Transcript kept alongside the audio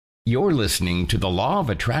You're listening to the Law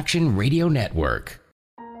of Attraction Radio Network.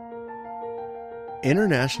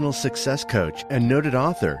 International success coach and noted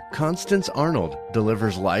author Constance Arnold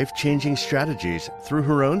delivers life-changing strategies through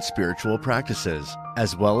her own spiritual practices,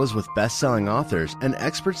 as well as with best-selling authors and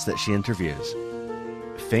experts that she interviews.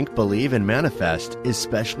 Think, Believe, and Manifest is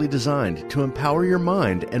specially designed to empower your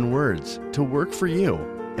mind and words to work for you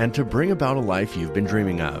and to bring about a life you've been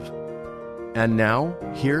dreaming of. And now,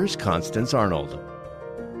 here's Constance Arnold.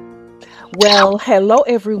 Well, hello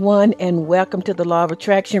everyone, and welcome to the Law of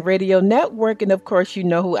Attraction Radio Network. And of course, you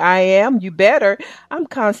know who I am. You better. I'm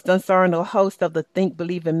Constance Arnold, host of the Think,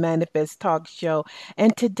 Believe, and Manifest talk show.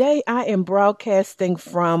 And today I am broadcasting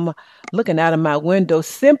from, looking out of my window,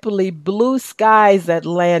 simply blue skies,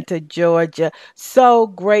 Atlanta, Georgia. So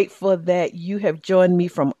grateful that you have joined me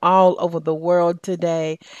from all over the world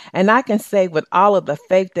today. And I can say with all of the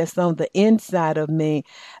faith that's on the inside of me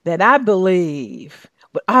that I believe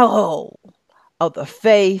with all of the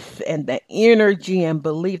faith and the energy and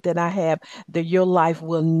belief that I have, that your life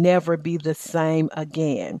will never be the same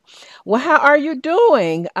again. Well, how are you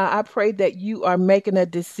doing? I pray that you are making a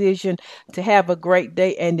decision to have a great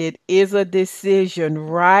day, and it is a decision,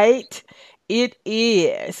 right? It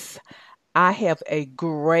is. I have a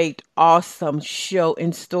great, awesome show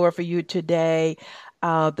in store for you today.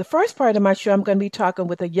 The first part of my show, I'm going to be talking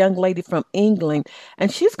with a young lady from England,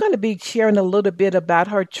 and she's going to be sharing a little bit about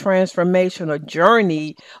her transformational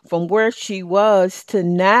journey from where she was to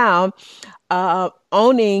now,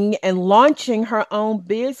 owning and launching her own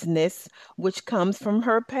business, which comes from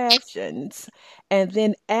her passions. And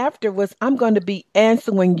then afterwards, I'm going to be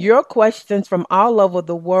answering your questions from all over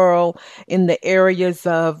the world in the areas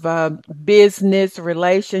of business,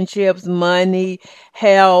 relationships, money,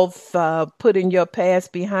 health, putting your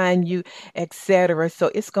past behind you, etc.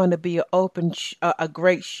 So it's going to be a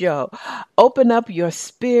great show. Open up your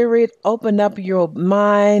spirit, open up your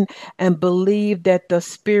mind, and believe that the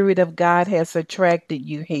Spirit of God has attracted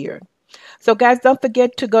you here. So guys, don't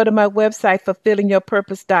forget to go to my website,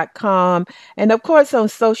 fulfillingyourpurpose.com. And of course, on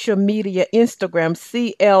social media, Instagram,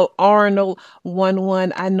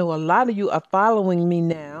 CLArnold11. I know a lot of you are following me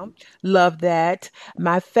now. Love that.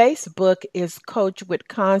 My Facebook is Coach with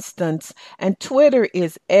Constance, and Twitter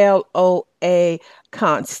is LOA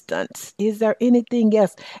Constance. Is there anything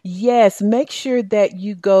else? Yes, make sure that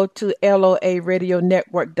you go to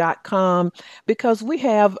LOARadionetwork.com, because we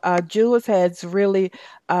have, Jules has really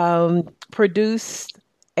produced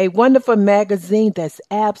a wonderful magazine that's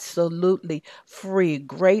absolutely free.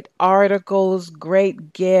 Great articles,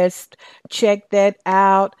 great guests. Check that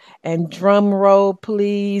out. And drum roll,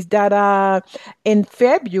 please. In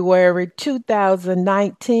February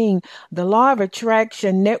 2019, the Law of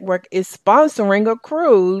Attraction Network is sponsoring a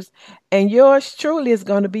cruise, and yours truly is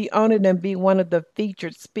going to be honored and be one of the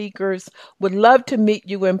featured speakers. Would love to meet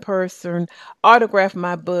you in person, autograph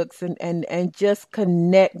my books, and just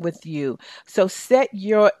connect with you. So set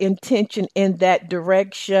your intention in that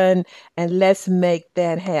direction, and let's make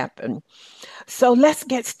that happen. So let's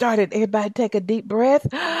get started. Everybody take a deep breath.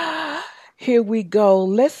 Here we go.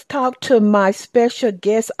 Let's talk to my special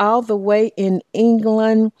guest all the way in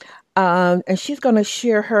England. And she's going to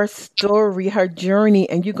share her story, her journey,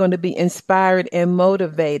 and you're going to be inspired and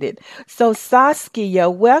motivated. So Saskia,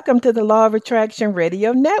 welcome to the Law of Attraction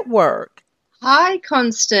Radio Network. Hi,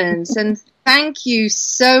 Constance, and thank you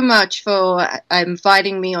so much for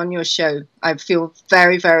inviting me on your show. I feel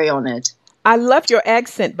very, very honored. I love your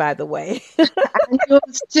accent, by the way. And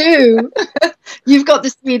yours too. You've got the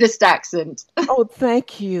sweetest accent. Oh,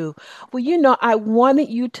 thank you. Well, you know, I wanted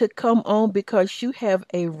you to come on because you have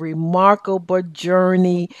a remarkable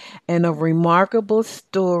journey and a remarkable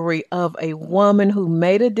story of a woman who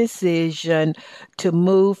made a decision to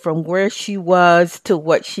move from where she was to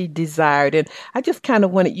what she desired. And I just kind of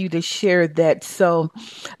wanted you to share that. So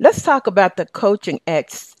let's talk about the coaching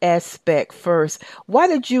aspect first. Why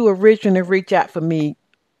did you originally reach out for me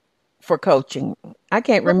for coaching? I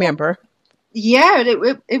can't remember. Yeah,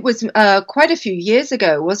 it was quite a few years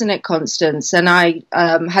ago, wasn't it, Constance? And I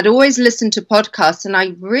had always listened to podcasts, and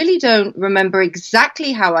I really don't remember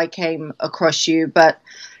exactly how I came across you, but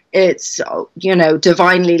it's,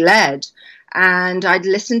 divinely led. And I'd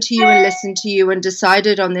listened to you and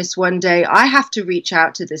decided on this one day, I have to reach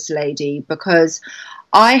out to this lady, because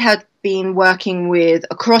I had been working with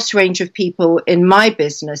a cross range of people in my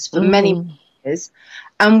business for many years.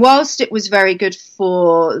 And whilst it was very good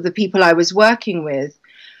for the people I was working with,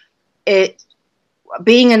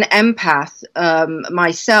 being an empath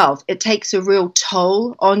myself, it takes a real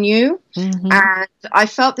toll on you. Mm-hmm. And I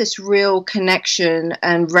felt this real connection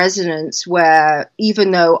and resonance where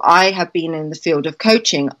even though I have been in the field of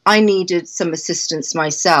coaching, I needed some assistance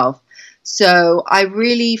myself. So I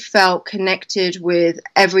really felt connected with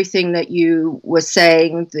everything that you were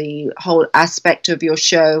saying, the whole aspect of your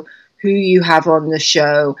show, who you have on the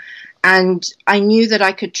show. And I knew that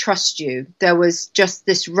I could trust you. There was just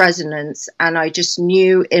this resonance, and I just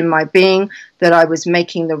knew in my being that I was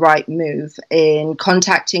making the right move in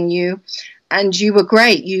contacting you. And you were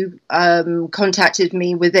great. You contacted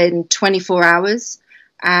me within 24 hours,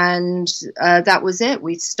 and that was it.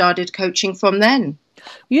 We started coaching from then.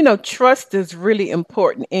 You know, trust is really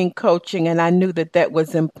important in coaching, and I knew that that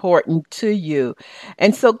was important to you.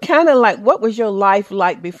 And so kind of like, what was your life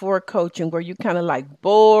like before coaching? Were you kind of like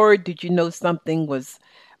bored? Did you know something was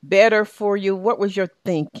better for you? What was your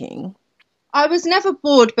thinking? I was never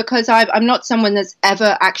bored because I'm not someone that's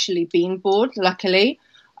ever actually been bored, luckily.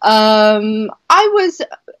 I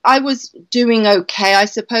was doing okay, I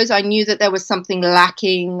suppose. I knew that there was something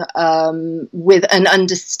lacking with an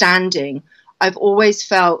understanding. I've always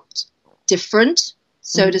felt different,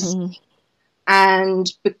 so to speak. And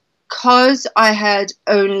because I had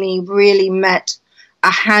only really met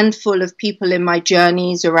a handful of people in my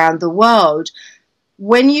journeys around the world,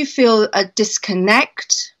 when you feel a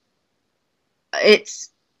disconnect,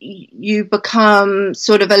 you become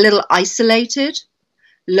sort of a little isolated,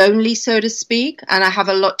 lonely, so to speak. And I have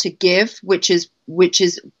a lot to give, which is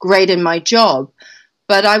great in my job.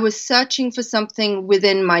 But I was searching for something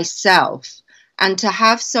within myself. And to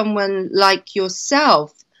have someone like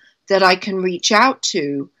yourself that I can reach out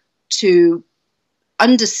to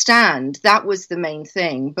understand, that was the main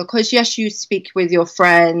thing. Because, yes, you speak with your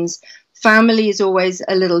friends. Family is always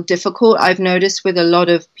a little difficult, I've noticed, with a lot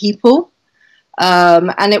of people.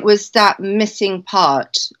 And it was that missing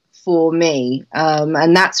part for me.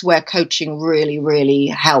 And that's where coaching really, really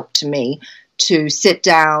helped me to sit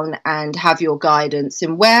down and have your guidance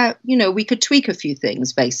and where, we could tweak a few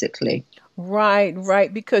things, basically.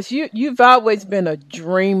 Right. Because you've always been a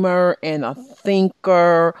dreamer and a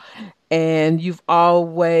thinker, and you've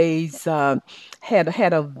always had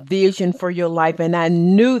a vision for your life. And I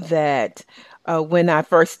knew that when I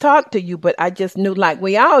first talked to you, but I just knew, like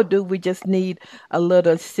we all do, we just need a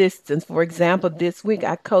little assistance. For example, this week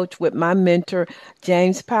I coached with my mentor,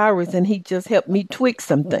 James Powers, and he just helped me tweak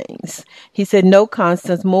some things. He said, no,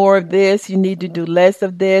 Constance, more of this. You need to do less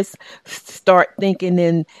of this. Start thinking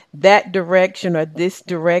in that direction or this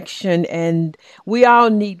direction. And we all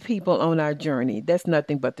need people on our journey. That's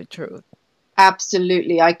nothing but the truth.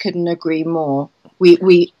 Absolutely. I couldn't agree more.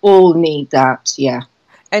 We all need that. Yeah.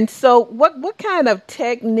 And so what kind of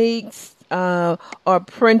techniques or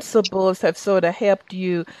principles have sort of helped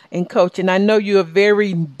you in coaching? I know you're a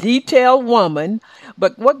very detailed woman,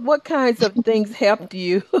 but what kinds of things helped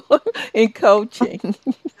you in coaching?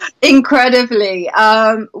 Incredibly.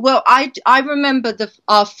 Well, I remember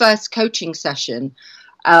our first coaching session,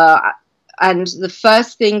 and the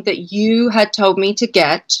first thing that you had told me to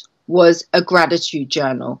get was a gratitude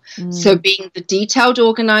journal. So being the detailed,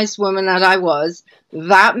 organized woman that I was,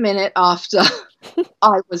 that minute after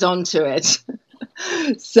I was onto it.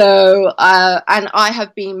 So, and I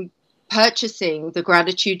have been purchasing the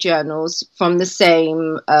gratitude journals from the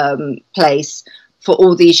same place for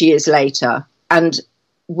all these years later. And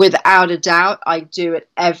without a doubt, I do it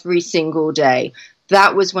every single day.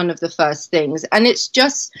 That was one of the first things. And it's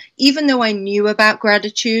just, even though I knew about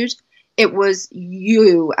gratitude, it was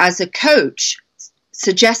you as a coach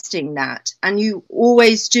suggesting that, and you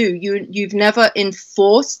always do. You've never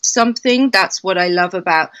enforced something. That's what I love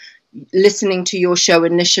about listening to your show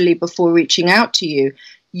initially before reaching out to you.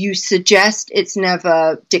 You suggest, it's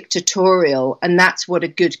never dictatorial, and that's what a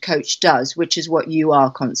good coach does, which is what you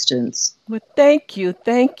are, Constance. Well, thank you.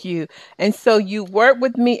 And so you worked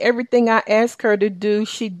with me. Everything I asked her to do,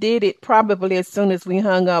 she did it probably as soon as we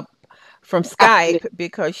hung up from Skype. Absolutely.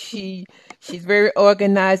 Because she's very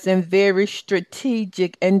organized and very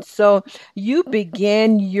strategic. And so you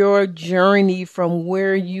began your journey from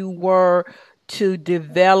where you were to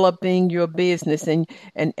developing your business. And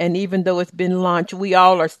even though it's been launched, we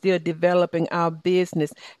all are still developing our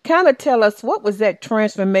business. Kind of tell us, what was that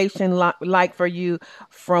transformation like for you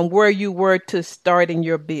from where you were to starting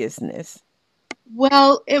your business?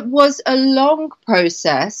 Well, it was a long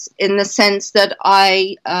process in the sense that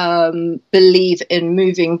I believe in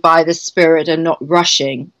moving by the spirit and not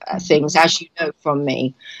rushing things, as you know from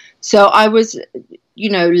me. So I was,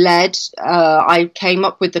 led. I came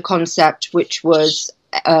up with the concept, which was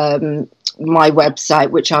my website,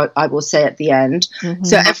 which I will say at the end. Mm-hmm.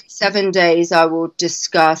 So every 7 days, I will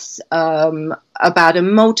discuss about a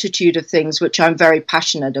multitude of things which I'm very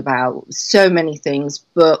passionate about. So many things: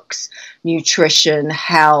 books, nutrition,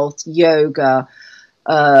 health, yoga,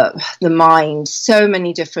 the mind, so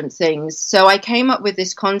many different things. So I came up with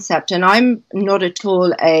this concept, and I'm not at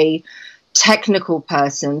all a technical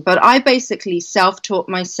person, but I basically self-taught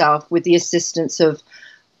myself with the assistance of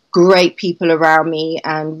great people around me,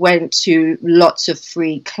 and went to lots of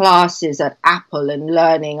free classes at Apple and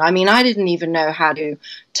learning. I mean, I didn't even know how to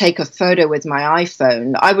take a photo with my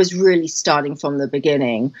iPhone. I was really starting from the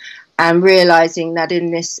beginning, and realizing that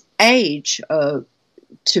in this age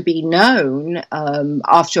to be known,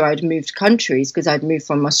 after I'd moved countries, because I'd moved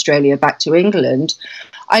from Australia back to England,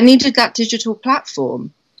 I needed that digital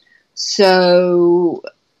platform. So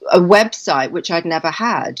a website, which I'd never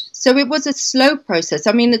had. So it was a slow process.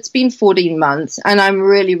 I mean, it's been 14 months, and I'm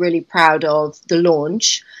really, really proud of the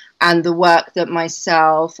launch and the work that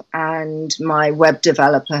myself and my web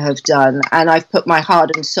developer have done. And I've put my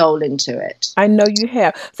heart and soul into it. I know you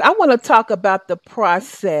have. So I want to talk about the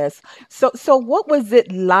process. So what was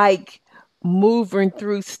it like moving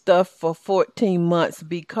through stuff for 14 months?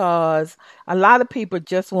 Because a lot of people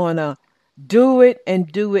just want to do it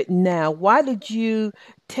and do it now. Why did you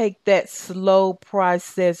take that slow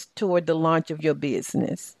process toward the launch of your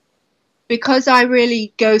business? Because I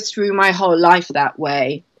really go through my whole life that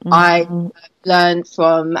way. Mm-hmm. I learned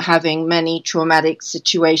from having many traumatic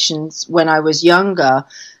situations when I was younger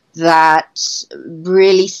that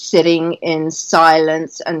really sitting in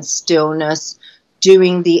silence and stillness,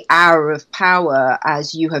 doing the hour of power,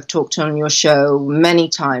 as you have talked on your show many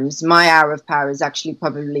times. My hour of power is actually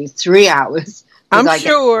probably 3 hours. I'm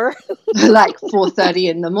sure. Like 4:30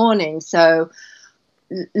 in the morning. So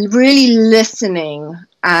really listening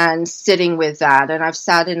and sitting with that. And I've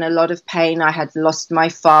sat in a lot of pain. I had lost my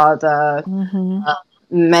father, Mm-hmm.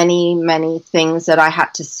 Many things that I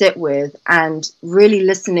had to sit with, and really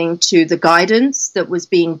listening to the guidance that was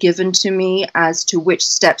being given to me as to which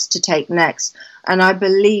steps to take next. And I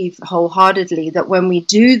believe wholeheartedly that when we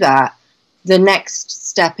do that, the next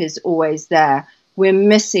step is always there. We're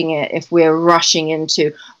missing it if we're rushing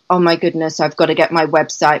into, oh my goodness, I've got to get my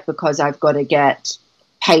website because I've got to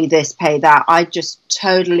pay this, pay that. I just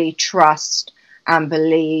totally trust and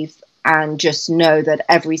believe and just know that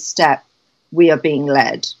every step we are being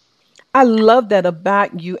led. I love that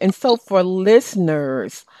about you. And so for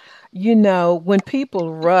listeners, when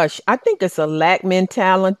people rush, I think it's a lack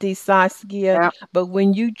mentality, Saskia. Yeah. But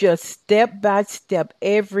when you just step by step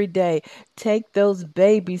every day, take those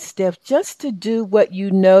baby steps just to do what you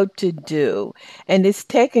know to do. And it's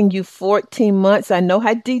taking you 14 months. I know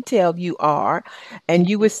how detailed you are. And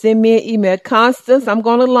you would send me an email, Constance, I'm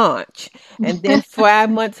going to launch. And then 5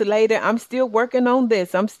 months later, I'm still working on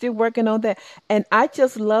this. I'm still working on that. And I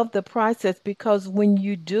just love the process, because when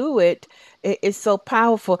you do it, it's so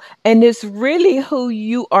powerful. And it's really who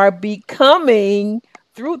you are becoming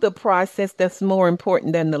through the process that's more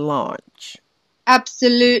important than the launch.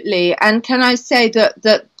 Absolutely. And can I say that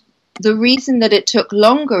the reason that it took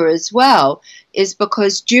longer as well is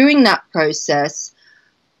because during that process,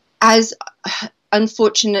 as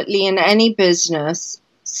unfortunately in any business,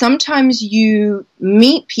 sometimes you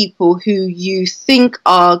meet people who you think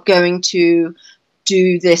are going to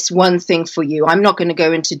do this one thing for you. I'm not going to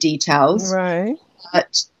go into details. Right.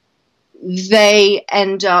 But they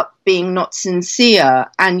end up being not sincere,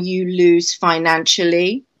 and you lose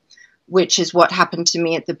financially, which is what happened to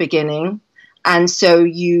me at the beginning. And so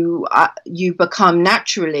you become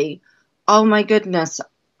naturally, oh my goodness,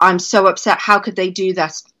 I'm so upset. How could they do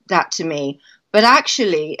that to me? But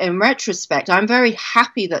actually, in retrospect, I'm very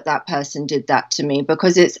happy that person did that to me,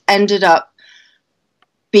 because it's ended up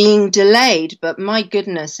being delayed. But my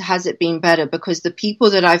goodness, has it been better, because the people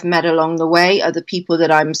that I've met along the way are the people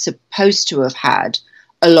that I'm supposed to have had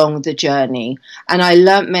along the journey. And I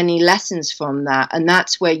learnt many lessons from that. And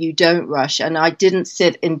that's where you don't rush. And I didn't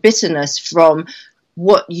sit in bitterness from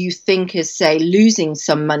what you think is, say, losing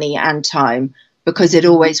some money and time, because it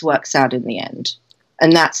always works out in the end.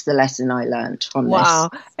 And that's the lesson I learned from this. Wow.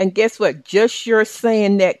 And guess what? Just your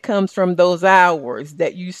saying that comes from those hours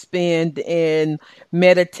that you spend in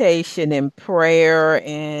meditation and prayer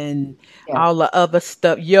and all the other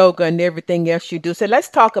stuff, yoga and everything else you do. So let's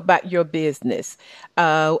talk about your business.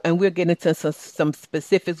 And we'll get into some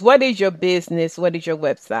specifics. What is your business? What is your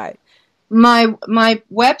website? My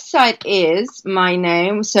website is my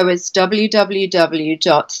name. So it's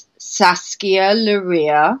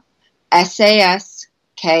www.saskialerea, SASKIA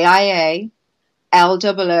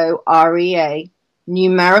LOOREA,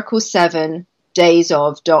 numerical 7,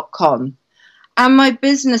 days.of.com. And my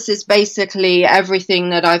business is basically everything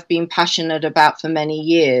that I've been passionate about for many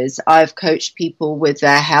years. I've coached people with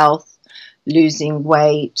their health, losing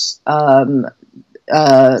weight,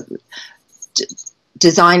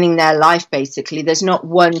 designing their life, basically. There's not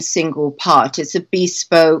one single part. It's a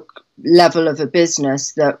bespoke level of a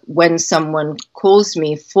business that when someone calls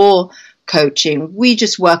me for coaching, we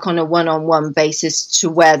just work on a one-on-one basis to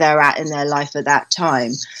where they're at in their life at that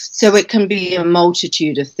time. So it can be a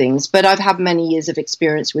multitude of things, but I've had many years of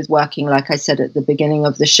experience with working, like I said at the beginning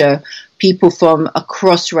of the show, people from a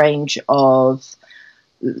cross range of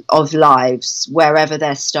lives, wherever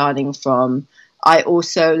they're starting from. I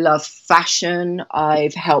also love fashion.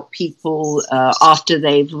 I've helped people after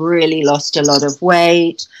they've really lost a lot of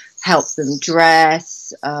weight, help them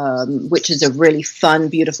dress, which is a really fun,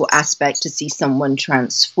 beautiful aspect to see someone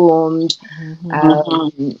transformed.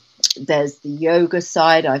 There's the yoga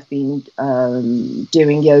side. I've been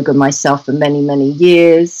doing yoga myself for many, many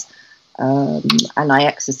years, and I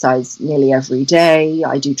exercise nearly every day.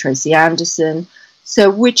 I do Tracy Anderson. So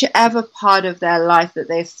whichever part of their life that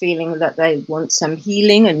they're feeling that they want some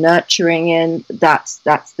healing and nurturing in, that's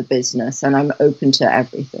the business, and I'm open to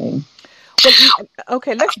everything. Well,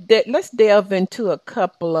 okay, let's delve into a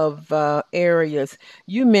couple of areas.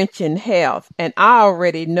 You mentioned health, and I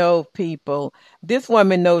already know people. This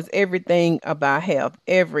woman knows everything about health,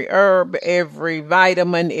 every herb, every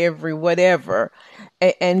vitamin, every whatever.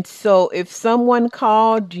 And so if someone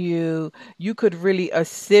called you, you could really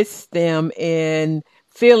assist them in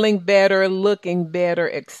feeling better, looking better,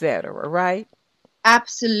 etc., right?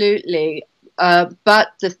 Absolutely. But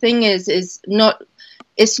the thing is not.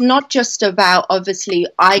 It's not just about, obviously,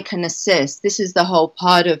 I can assist. This is the whole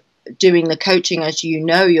part of doing the coaching, as you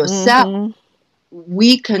know yourself. Mm-hmm.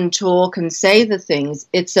 We can talk and say the things.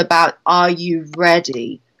 It's about, are you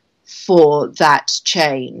ready for that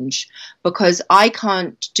change? Because I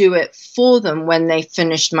can't do it for them when they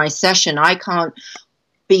finished my session. I can't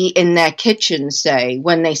be in their kitchen, say,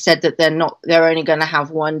 when they said that they're only going to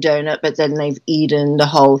have one donut, but then they've eaten the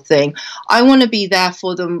whole thing. I want to be there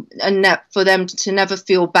for them, and for them to never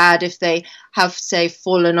feel bad if they have, say,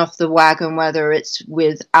 fallen off the wagon, whether it's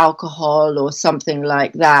with alcohol or something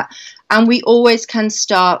like that. And we always can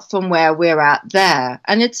start from where we're at there.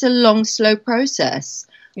 And it's a long, slow process.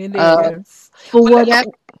 It is. For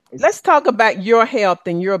whatever. Let's talk about your health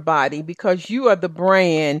and your body, because you are the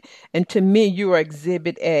brand, and to me, you are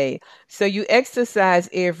Exhibit A. So you exercise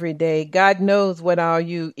every day. God knows what all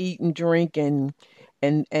you eat and drink and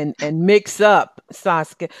mix up,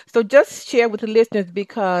 Saskia. So just share with the listeners,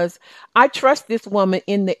 because I trust this woman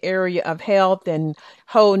in the area of health and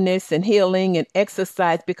wholeness and healing and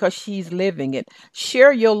exercise because she's living it.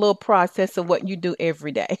 Share your little process of what you do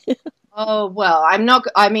every day. Oh, well,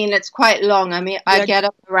 it's quite long. I get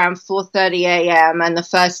up around 4:30 a.m. and the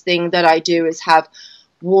first thing that I do is have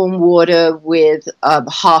warm water with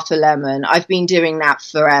half a lemon. I've been doing that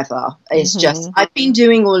forever. It's just, I've been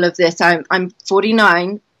doing all of this. I'm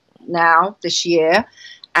 49 now this year,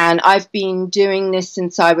 and I've been doing this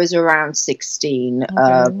since I was around 16,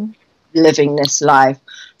 living this life.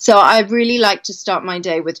 So I really like to start my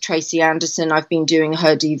day with Tracy Anderson. I've been doing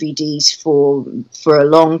her DVDs for a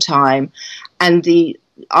long time. And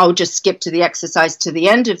I'll just skip to the exercise to the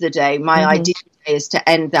end of the day. My idea is to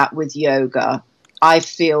end that with yoga. I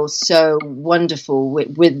feel so wonderful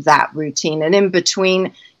with that routine. And in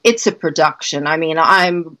between, it's a production.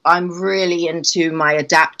 I'm really into my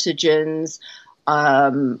adaptogens,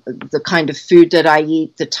 the kind of food that I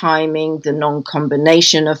eat, the timing, the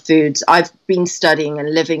non-combination of foods. I've been studying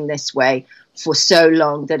and living this way for so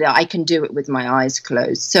long that I can do it with my eyes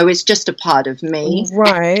closed. So it's just a part of me.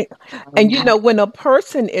 Right. And when a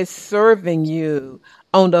person is serving you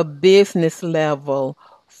on a business level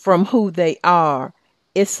from who they are,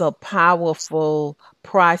 it's a powerful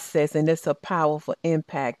process and it's a powerful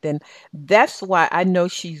impact. And that's why I know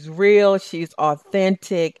she's real, she's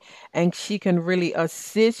authentic, and she can really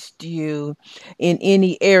assist you in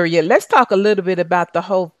any area. Let's talk a little bit about the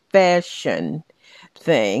whole fashion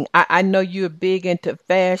thing. I know you're big into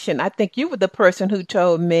fashion. I think you were the person who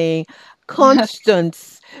told me,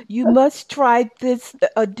 Constance, you must try this.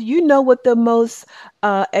 Do you know what the most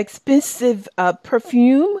expensive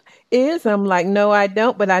perfume is? I'm like, no, I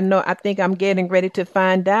don't, but I think I'm getting ready to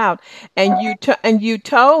find out. And you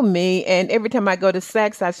told me, and every time I go to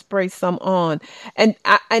Saks, I spray some on, and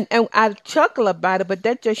I chuckle about it, but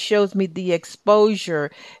that just shows me the exposure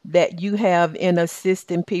that you have in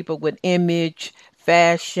assisting people with image,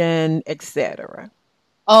 fashion, etc.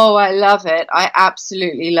 Oh, I love it. I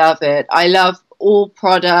absolutely love it. I love all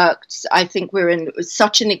products. I think we're in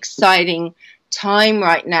such an exciting time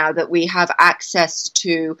right now that we have access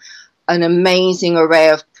to an amazing array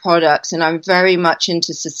of products, and I'm very much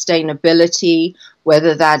into sustainability,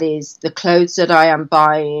 whether that is the clothes that I am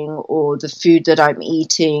buying or the food that I'm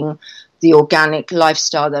eating, the organic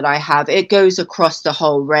lifestyle that I have. It goes across the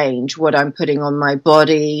whole range, what I'm putting on my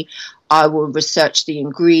body. I will research the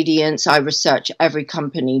ingredients. I research every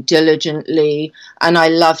company diligently, and I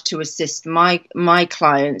love to assist my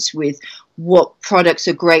clients with what products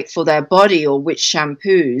are great for their body or which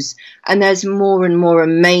shampoos. And there's more and more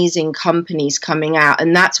amazing companies coming out,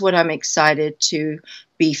 and that's what I'm excited to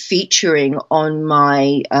be featuring on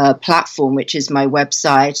my platform, which is my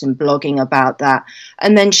website, and blogging about that,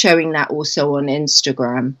 and then showing that also on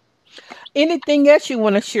Instagram. Anything else you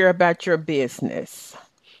want to share about your business?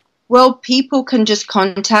 Well, people can just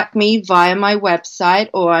contact me via my website,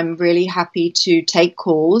 or I'm really happy to take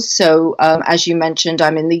calls. So, as you mentioned,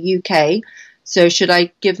 I'm in the UK. So should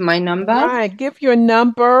I give my number? Right. Give your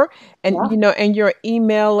number and, Yeah. and your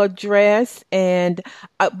email address. And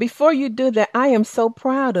before you do that, I am so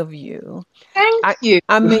proud of you. Thank I, you.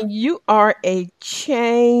 I mean, you are a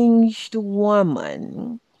changed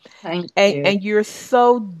woman. Thank And, you. and you're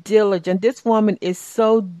so diligent. This woman is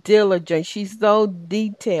so diligent. She's so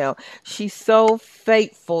detailed. She's so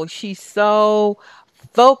faithful. She's so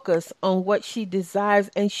focused on what she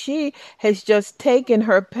desires. And she has just taken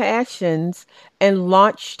her passions and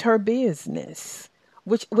launched her business,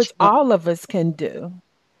 which all of us can do.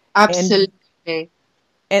 And Absolutely.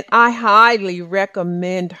 and I highly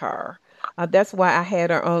recommend her. That's why I had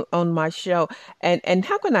her on my show. And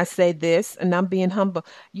how can I say this? And I'm being humble.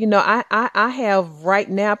 I have right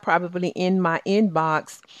now probably in my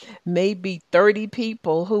inbox maybe 30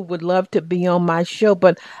 people who would love to be on my show.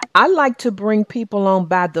 But I like to bring people on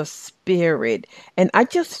by the spirit. And I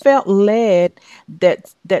just felt led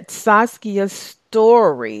that Saskia's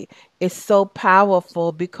story is so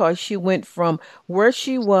powerful because she went from where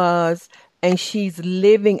she was and she's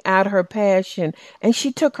living out her passion, and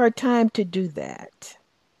she took her time to do that.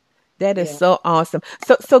 That is Yeah. so awesome.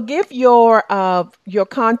 So give your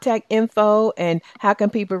contact info and how can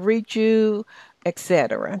people reach you,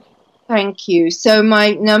 etc. Thank you. So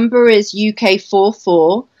my number is UK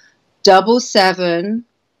 4477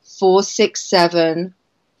 467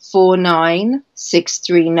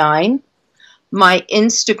 49639. My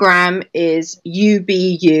Instagram is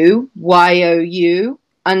UBU_BEE_U,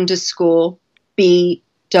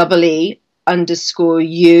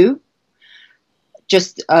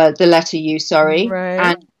 just the letter U, sorry. Right.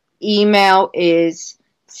 And email is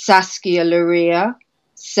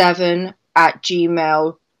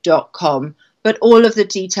saskialaria7@gmail.com. But all of the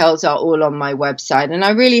details are all on my website. And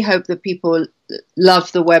I really hope that people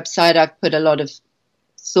love the website. I've put a lot of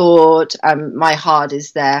thought, and my heart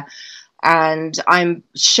is there. And I'm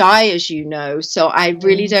shy, as you know, so I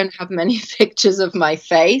really don't have many pictures of my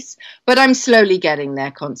face, but I'm slowly getting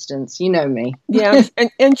there, Constance. You know me. Yeah,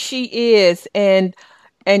 and she is, and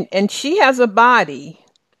she has a body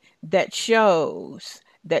that shows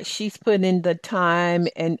that she's put in the time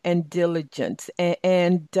and diligence.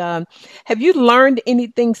 And have you learned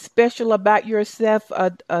anything special about yourself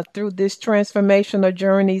through this transformational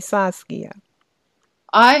journey, Saskia?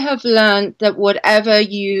 I have learned that whatever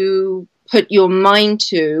you put your mind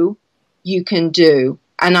to, you can do.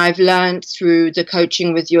 And I've learned through the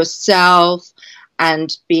coaching with yourself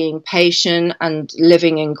and being patient and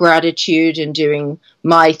living in gratitude and doing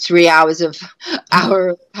my 3 hours of hour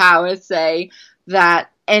of power, say, that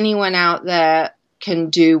anyone out there can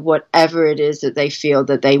do whatever it is that they feel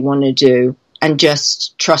that they want to do, and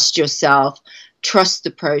just trust yourself. Trust the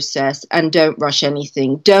process and don't rush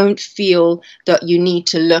anything. Don't feel that you need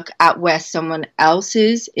to look at where someone else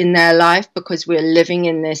is in their life, because we're living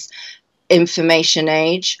in this information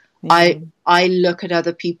age. I look at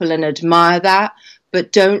other people and admire that,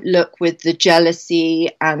 but don't look with the jealousy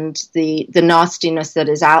and the nastiness that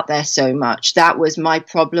is out there so much. That was my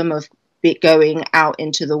problem of going out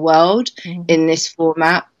into the world in this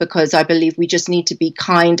format, because I believe we just need to be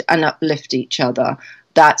kind and uplift each other.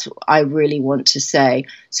 That's what I really want to say.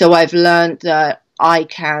 So I've learned that I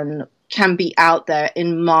can be out there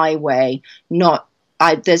in my way.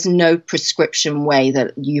 There's no prescription way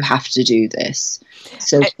that you have to do this.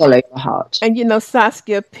 So follow your heart. And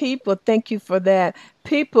Saskia, thank you for that.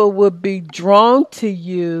 People will be drawn to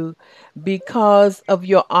you because of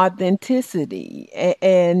your authenticity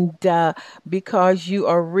and because you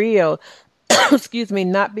are real. Excuse me,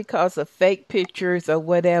 not because of fake pictures or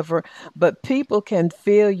whatever, but people can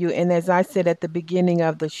feel you. And as I said at the beginning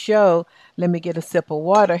of the show, let me get a sip of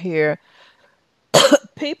water here.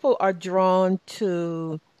 People are drawn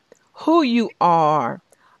to who you are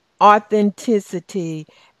authenticity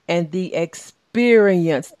and the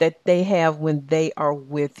experience that they have when they are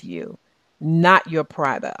with you, not your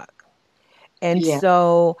product. And Yeah.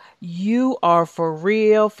 so you are for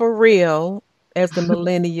real, as the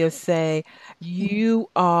millennials say, you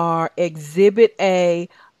are exhibit A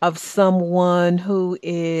of someone who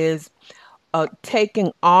is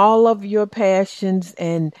taking all of your passions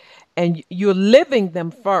and you're living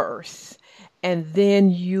them first, and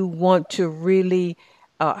then you want to really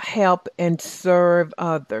help and serve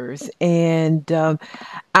others. And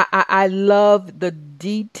I love the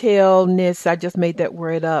detailedness. I just made that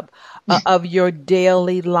word up of your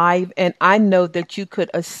daily life, and I know that you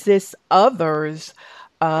could assist others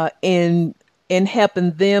in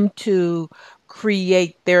helping them to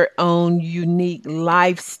create their own unique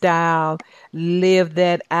lifestyle, live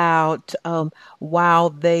that out while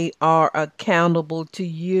they are accountable to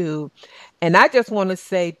you. And I just want to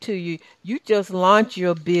say to you, you just launched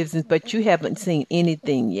your business, but you haven't seen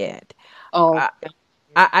anything yet. Oh, I, thank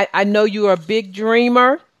you. I know you are a big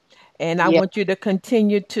dreamer, and I Yeah. want you to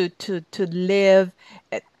continue to live,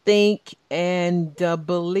 think, and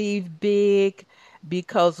believe big,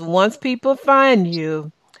 because once people find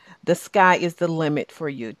you, the sky is the limit for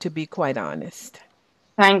you, to be quite honest.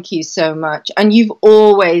 Thank you so much. And you've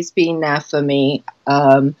always been there for me.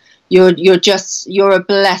 You're a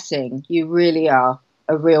blessing. You really are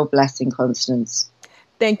a real blessing, Constance.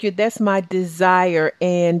 Thank you. That's my desire.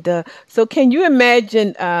 And so, can you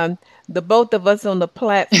imagine the both of us on the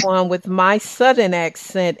platform with my southern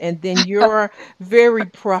accent and then your very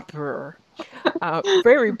proper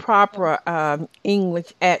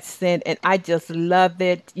English accent, and I just love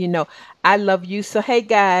it. I love you. So, hey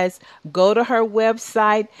guys, go to her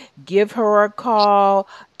website, give her a call,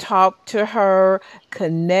 talk to her,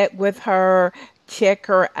 connect with her, check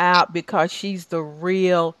her out because she's the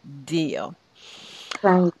real deal.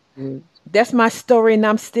 Thank you. That's my story, and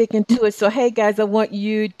I'm sticking to it. So, hey guys, I want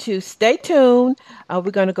you to stay tuned.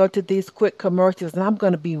 We're going to go to these quick commercials, and I'm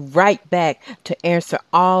going to be right back to answer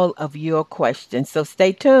all of your questions. So,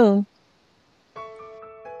 stay tuned.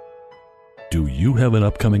 Do you have an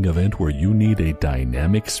upcoming event where you need a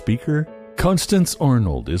dynamic speaker? Constance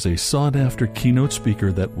Arnold is a sought-after keynote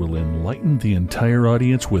speaker that will enlighten the entire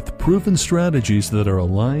audience with proven strategies that are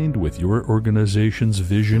aligned with your organization's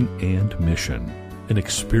vision and mission. An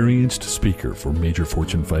experienced speaker for major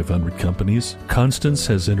Fortune 500 companies, Constance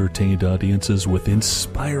has entertained audiences with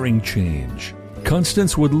inspiring change.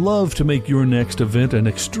 Constance would love to make your next event an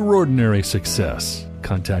extraordinary success.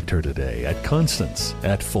 Contact her today at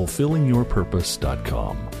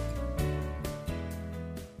constance@fulfillingyourpurpose.com.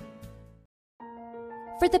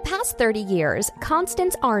 For the past 30 years,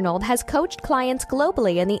 Constance Arnold has coached clients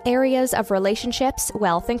globally in the areas of relationships,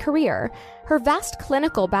 wealth, and career. Her vast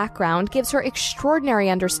clinical background gives her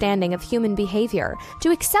extraordinary understanding of human behavior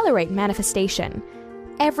to accelerate manifestation.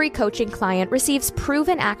 Every coaching client receives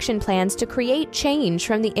proven action plans to create change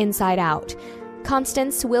from the inside out.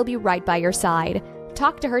 Constance will be right by your side.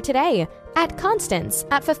 Talk to her today at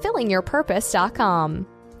constance@fulfillingyourpurpose.com.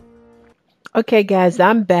 Okay, guys,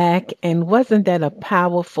 I'm back, and wasn't that a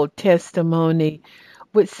powerful testimony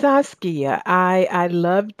with Saskia? I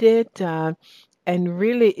loved it, and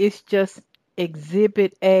really, it's just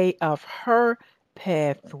exhibit A of her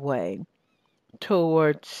pathway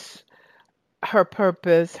towards her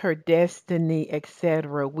purpose, her destiny,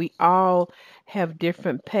 etc. We all have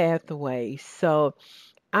different pathways. So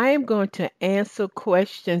I am going to answer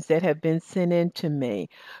questions that have been sent in to me.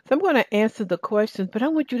 So I'm going to answer the questions, but I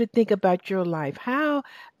want you to think about your life. How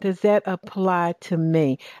does that apply to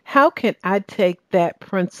me? How can I take that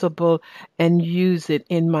principle and use it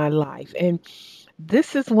in my life? And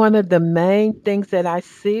this is one of the main things that I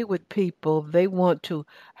see with people. They want to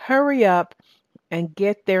hurry up and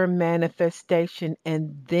get their manifestation,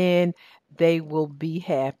 and then they will be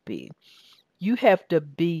happy. You have to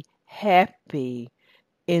be happy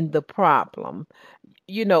in the problem,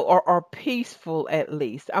 or peaceful at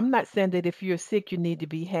least. I'm not saying that if you're sick, you need to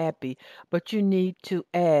be happy, but you need to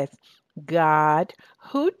ask God,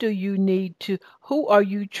 who are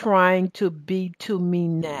you trying to be to me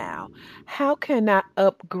now? How can I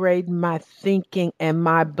upgrade my thinking and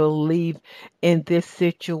my belief in this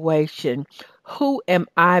situation? Who am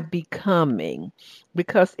I becoming?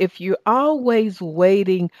 Because if you're always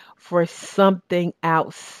waiting for something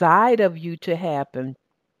outside of you to happen,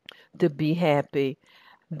 to be happy,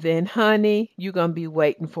 then honey, you're going to be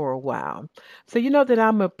waiting for a while. So you know that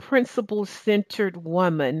I'm a principle centered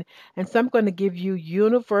woman. And so I'm going to give you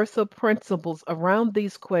universal principles around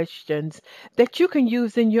these questions that you can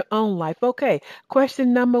use in your own life. Okay,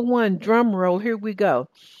 question number one, drum roll, here we go.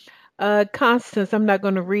 Constance, I'm not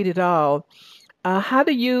going to read it all. How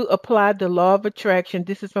do you apply the law of attraction?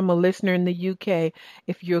 This is from a listener in the UK.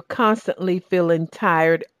 If you're constantly feeling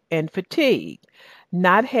tired and fatigued,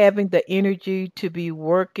 not having the energy to be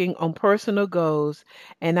working on personal goals,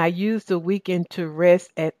 and I use the weekend to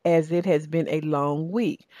rest as it has been a long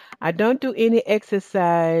week. I don't do any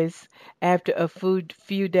exercise after a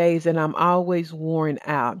few days, and I'm always worn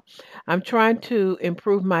out. I'm trying to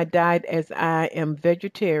improve my diet as I am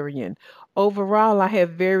vegetarian. Overall, I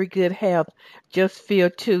have very good health, just feel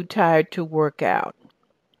too tired to work out.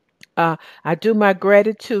 I do my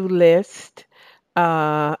gratitude list,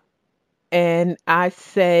 uh, and I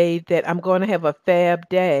say that I'm going to have a fab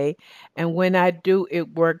day. And when I do,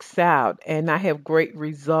 it works out, and I have great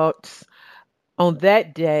results on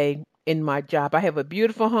that day in my job. I have a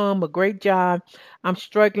beautiful home, a great job. I'm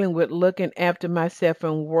struggling with looking after myself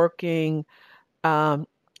and working um,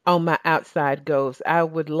 on my outside goals. I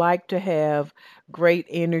would like to have great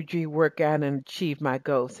energy, work out, and achieve my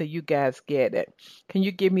goals. So you guys get it. Can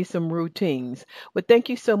you give me some routines? Well, thank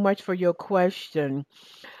you so much for your question.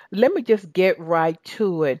 Let me just get right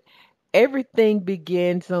to it. Everything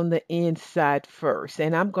begins on the inside first.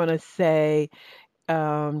 And I'm going to say,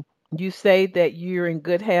 um, you say that you're in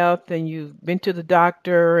good health and you've been to the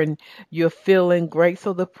doctor and you're feeling great.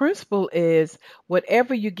 So the principle is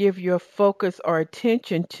whatever you give your focus or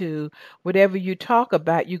attention to, whatever you talk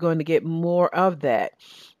about, you're going to get more of that.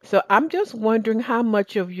 So I'm just wondering how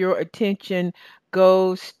much of your attention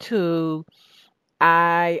goes to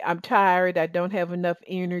I'm tired, I don't have enough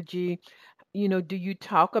energy. Do you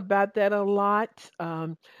talk about that a lot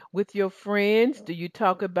with your friends? Do you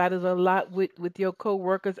talk about it a lot with your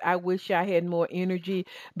coworkers? I wish I had more energy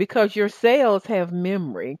because your cells have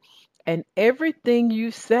memory, and everything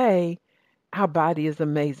you say, our body is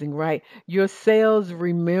amazing, right? Your cells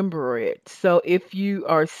remember it. So if you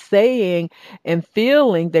are saying and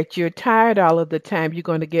feeling that you're tired all of the time, you're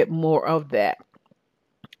going to get more of that.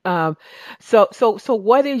 Um, so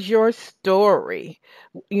what is your story?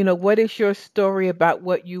 What is your story about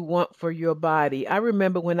what you want for your body? I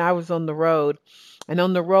remember when I was on the road, and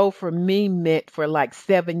on the road for me meant for like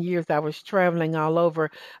 7 years, I was traveling all over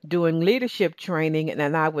doing leadership training, and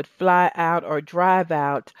then I would fly out or drive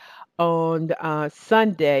out on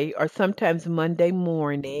Sunday or sometimes Monday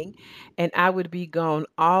morning, and I would be gone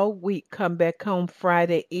all week, come back home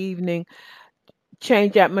Friday evening,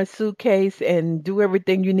 change out my suitcase and do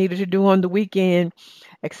everything you needed to do on the weekend,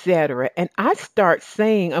 etc. And I start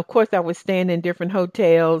saying, of course, I was staying in different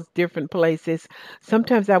hotels, different places.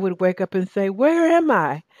 Sometimes I would wake up and say, "Where am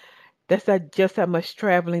I?" That's just how much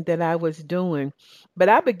traveling that I was doing. But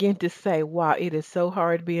I began to say, wow, it is so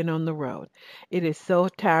hard being on the road. It is so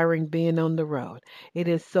tiring being on the road. It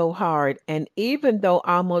is so hard. And even though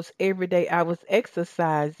almost every day I was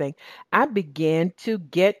exercising, I began to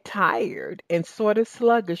get tired and sort of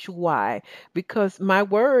sluggish. Why? Because my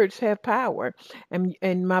words have power.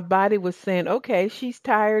 And my body was saying, okay, she's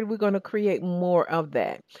tired. We're going to create more of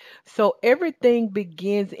that. So everything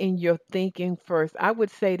begins in your thinking first. I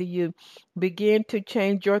would say to you, begin to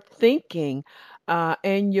change your thinking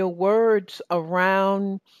and your words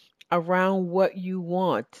around what you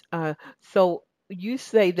want. So you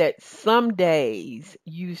say that some days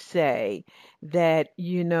you say that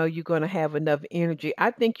you're going to have enough energy. I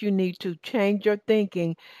think you need to change your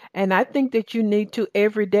thinking, and I think that you need to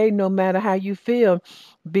every day, no matter how you feel,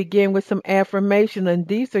 begin with some affirmation. And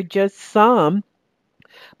these are just some,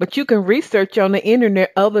 but you can research on the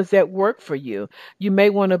internet others that work for you. You may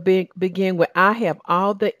want to begin with, I have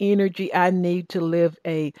all the energy I need to live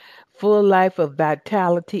a full life of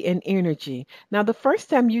vitality and energy. Now, the first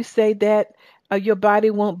time you say that, your body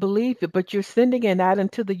won't believe it, but you're sending it out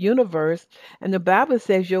into the universe, and the Bible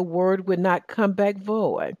says your word would not come back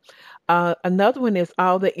void. Another one is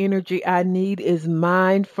all the energy I need is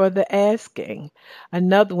mine for the asking.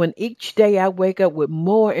 Another one, each day I wake up with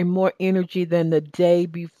more and more energy than the day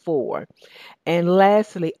before. And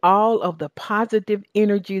lastly, all of the positive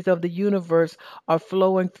energies of the universe are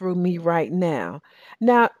flowing through me right now.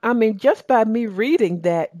 Now, I mean, just by me reading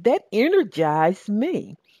that energized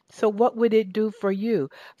me. So, what would it do for you?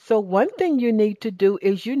 So, one thing you need to do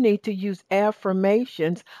is you need to use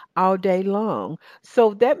affirmations all day long.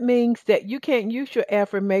 So, that means that you can't use your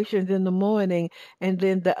affirmations in the morning and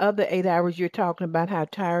then the other 8 hours you're talking about how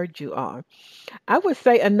tired you are. I would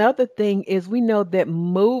say another thing is we know that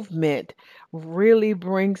movement really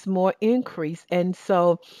brings more increase. And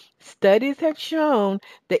so studies have shown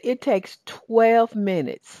that it takes 12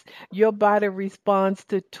 minutes. Your body responds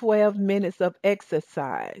to 12 minutes of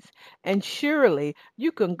exercise. And surely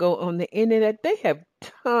you can go on the internet. They have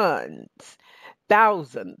tons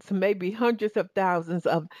thousands, maybe hundreds of thousands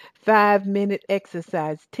of 5 minute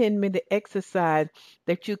exercise, 10-minute exercise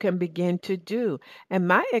that you can begin to do. And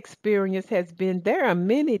my experience has been there are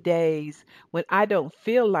many days when I don't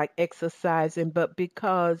feel like exercising, but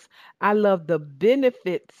because I love the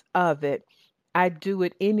benefits of it, I do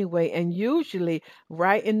it anyway. And usually,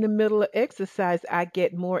 right in the middle of exercise, I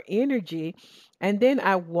get more energy. And then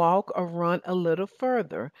I walk or run a little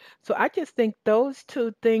further. So I just think those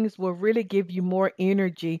two things will really give you more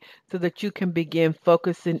energy so that you can begin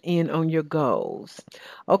focusing in on your goals.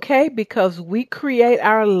 Okay? Because we create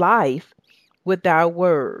our life with our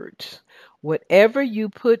words. Whatever you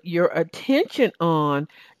put your attention on,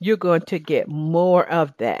 you're going to get more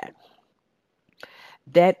of that.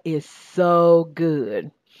 That is so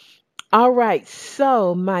good. All right,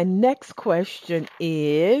 so my next question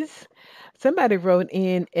is somebody wrote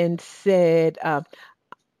in and said,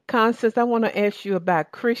 Constance, I want to ask you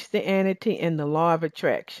about Christianity and the law of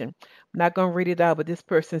attraction. I'm not going to read it out, but this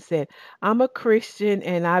person said, I'm a Christian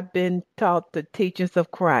and I've been taught the teachings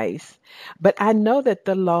of Christ, but I know that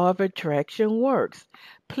the law of attraction works.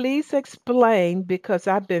 Please explain because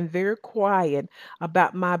I've been very quiet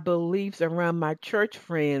about my beliefs around my church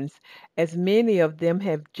friends, as many of them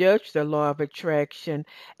have judged the law of attraction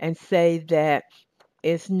and say that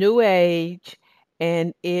it's new age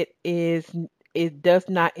and it does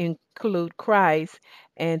not include Christ,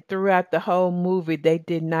 and throughout the whole movie they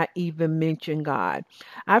did not even mention God.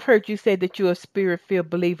 I've heard you say that you're a spirit-filled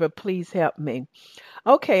believer. Please help me.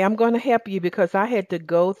 Okay, I'm going to help you because I had to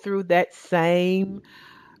go through that same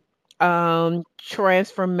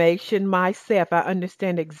transformation myself. I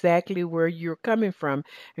understand exactly where you're coming from.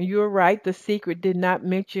 And you're right, the secret did not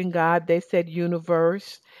mention God. They said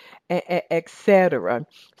universe, etc.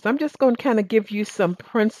 So I'm just going to kind of give you some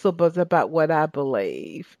principles about what I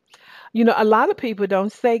believe. You know, a lot of people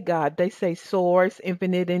don't say God. They say source,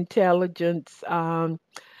 infinite intelligence, and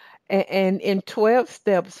in 12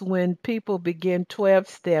 steps, when people begin 12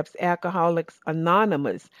 steps, Alcoholics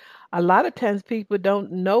Anonymous, a lot of times people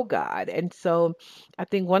don't know God. And so I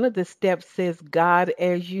think one of the steps says God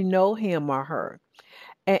as you know him or her.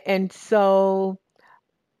 And so,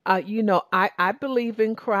 I believe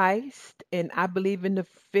in Christ and I believe in the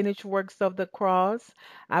finished works of the cross.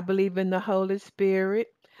 I believe in the Holy Spirit.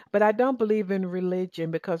 But I don't believe in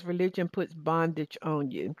religion because religion puts bondage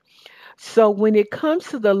on you. So when it comes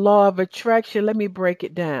to the law of attraction, let me break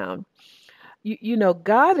it down.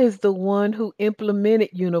 God is the one who implemented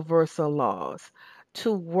universal laws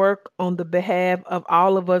to work on the behalf of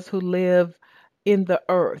all of us who live in the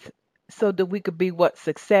earth so that we could be what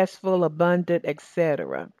successful, abundant,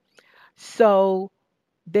 etc. So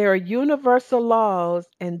there are universal laws,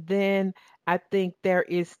 and then I think there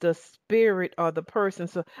is the spirit or the person.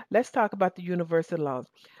 So let's talk about the universal laws.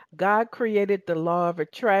 God created the law of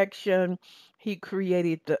attraction. He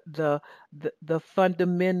created the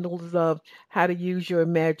fundamentals of how to use your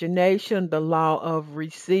imagination, the law of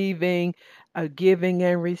receiving, giving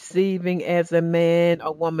and receiving as a man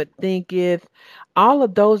or woman thinketh. All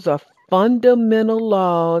of those are fundamental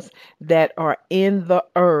laws that are in the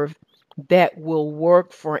earth that will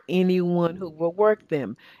work for anyone who will work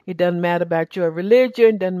them. It doesn't matter about your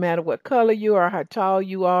religion, doesn't matter what color you are, how tall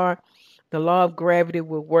you are. The law of gravity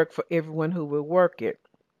will work for everyone who will work it.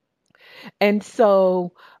 And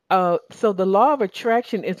so the law of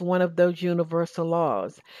attraction is one of those universal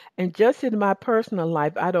laws. And just in my personal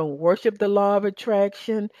life, I don't worship the law of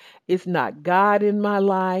attraction. It's not God in my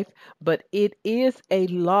life, but it is a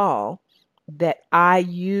law that I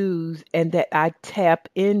use and that I tap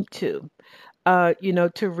into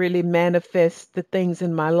to really manifest the things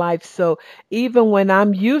in my life. So even when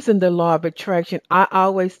I'm using the law of attraction, I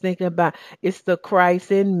always think about it's the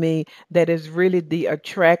Christ in me that is really the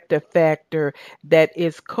attractive factor that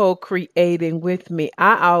is co-creating with me.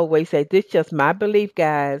 I always say, this is just my belief,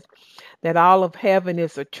 guys, that all of heaven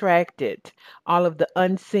is attracted, all of the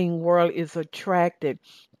unseen world is attracted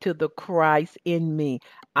to the Christ in me.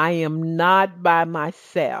 I am not by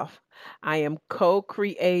myself. I am co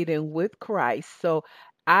creating with Christ. So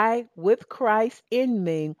with Christ in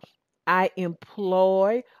me, I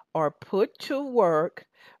employ or put to work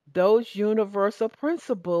those universal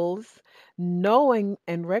principles, knowing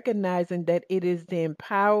and recognizing that it is the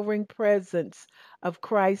empowering presence of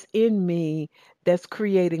Christ in me that's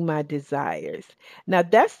creating my desires. Now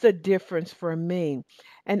that's the difference for me.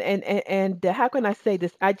 And how can I say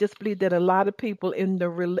this? I just believe that a lot of people in the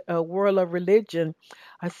world of religion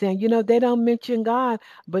are saying, they don't mention God,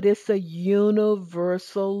 but it's a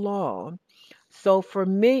universal law. So for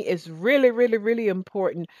me, it's really, really, really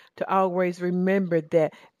important to always remember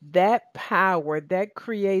that that power, that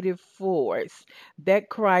creative force, that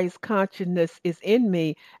Christ consciousness is in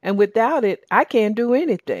me. And without it, I can't do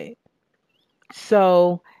anything.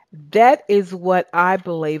 So that is what I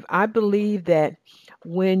believe. I believe that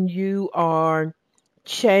when you are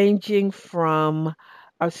changing from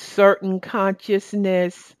a certain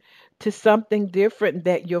consciousness to something different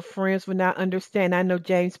that your friends will not understand. I know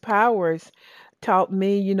James Powers taught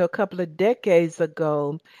me, a couple of decades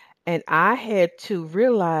ago, and I had to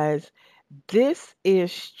realize this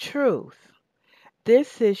is truth.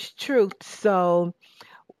 This is truth. So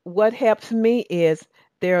what helps me is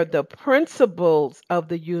there are the principles of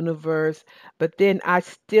the universe, but then I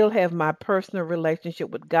still have my personal relationship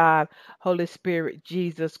with God, Holy Spirit,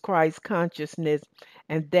 Jesus Christ consciousness,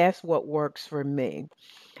 and that's what works for me.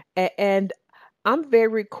 And I'm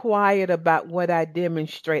very quiet about what I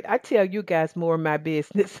demonstrate. I tell you guys more of my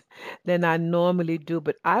business than I normally do,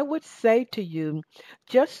 but I would say to you,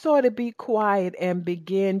 just sort of be quiet and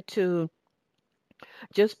begin to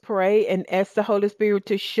just pray and ask the Holy Spirit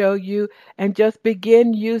to show you and just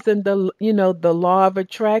begin using the law of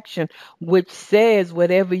attraction, which says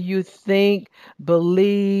whatever you think,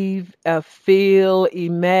 believe, feel,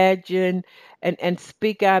 imagine, and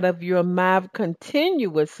speak out of your mouth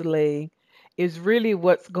continuously is really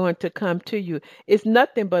what's going to come to you. It's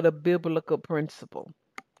nothing but a biblical principle.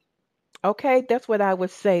 Okay, that's what I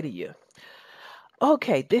would say to you.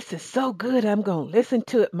 Okay, this is so good. I'm going to listen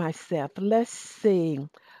to it myself. Let's see.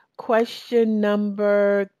 Question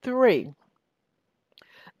number 3.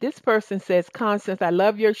 This person says, Constance, I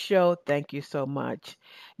love your show. Thank you so much.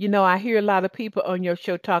 I hear a lot of people on your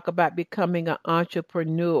show talk about becoming an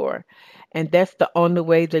entrepreneur, and that's the only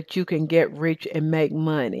way that you can get rich and make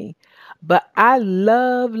money. But I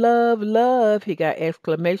love, love, love, he got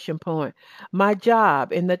exclamation point, my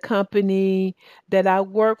job in the company that I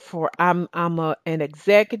work for. I'm an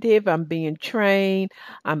executive. I'm being trained.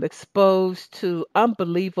 I'm exposed to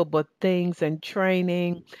unbelievable things and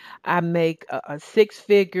training. I make six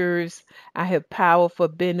figures. I have powerful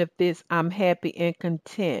benefits. I'm happy and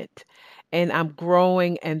content. And I'm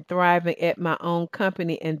growing and thriving at my own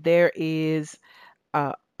company. And there is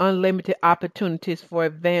unlimited opportunities for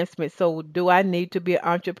advancement. So do I need to be an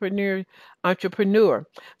entrepreneur? Entrepreneur.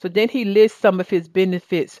 So then he lists some of his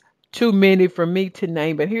benefits. Too many for me to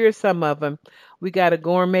name, but here's some of them. We got a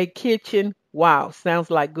gourmet kitchen. Wow, sounds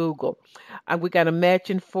like Google. We got a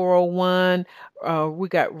matching 401. We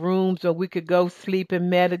got rooms where we could go sleep and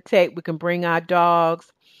meditate. We can bring our dogs.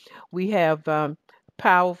 We have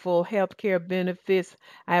powerful healthcare benefits.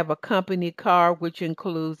 I have a company car, which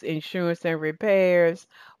includes insurance and repairs,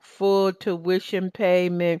 full tuition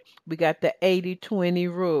payment. We got the 80-20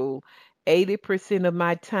 rule. 80% of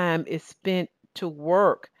my time is spent to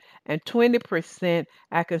work, and 20%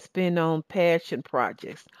 I can spend on passion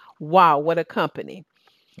projects. Wow, what a company.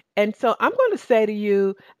 And so I'm going to say to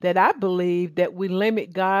you that I believe that we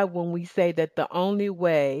limit God when we say that the only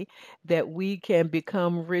way that we can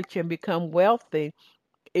become rich and become wealthy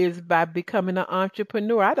is by becoming an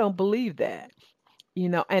entrepreneur. I don't believe that.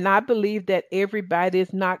 And I believe that everybody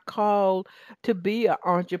is not called to be an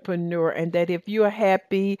entrepreneur, and that if you're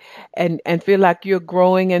happy and feel like you're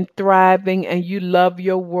growing and thriving and you love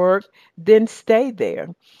your work, then stay there.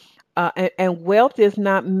 And wealth is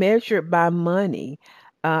not measured by money.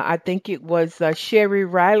 I think it was Sherry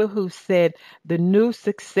Riley who said the new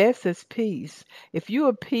success is peace. If you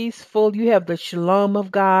are peaceful, you have the shalom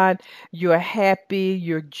of God, you're happy,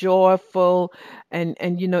 you're joyful, and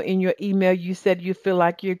in your email you said you feel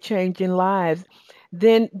like you're changing lives,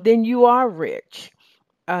 then you are rich.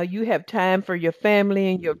 You have time for your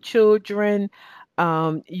family and your children.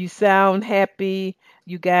 You sound happy.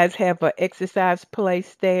 You guys have an exercise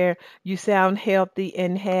place there. You sound healthy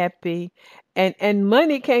and happy. And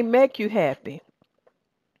money can't make you happy.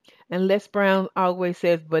 And Les Brown always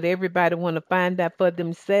says, but everybody want to find out for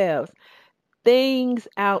themselves. Things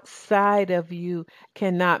outside of you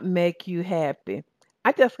cannot make you happy.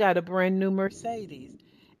 I just got a brand new Mercedes.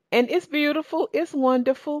 And it's beautiful, it's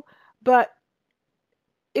wonderful, but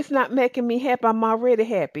it's not making me happy. I'm already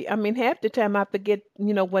happy. I mean, half the time I forget,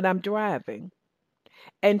 what I'm driving.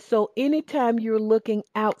 And so anytime you're looking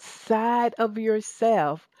outside of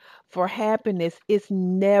yourself for happiness, it's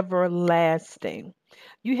never lasting.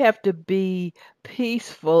 You have to be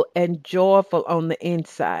peaceful and joyful on the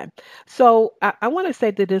inside. So I want to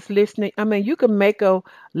say to this listening, I mean, you can make a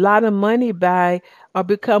lot of money by or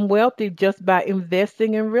become wealthy just by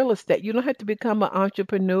investing in real estate. You don't have to become an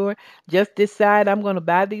entrepreneur. Just decide I'm going to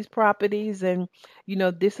buy these properties and,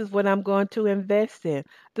 This is what I'm going to invest in.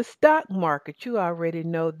 The stock market, you already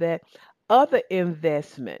know that. Other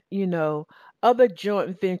investment, other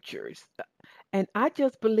joint ventures. And I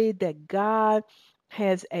just believe that God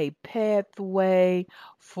has a pathway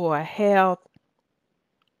for health,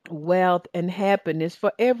 wealth, and happiness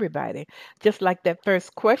for everybody. Just like that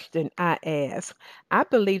first question I asked, I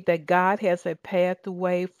believe that God has a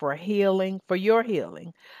pathway for healing, for your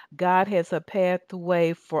healing. God has a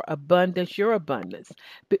pathway for abundance, your abundance.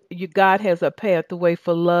 God has a pathway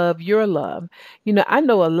for love, your love. I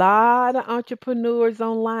know a lot of entrepreneurs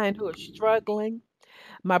online who are struggling.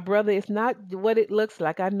 My brother, it's not what it looks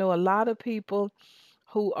like. I know a lot of people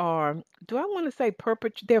who are, do I want to say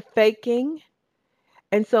they're faking.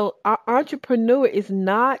 And so our entrepreneur is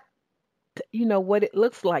not, what it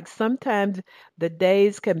looks like. Sometimes the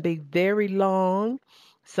days can be very long.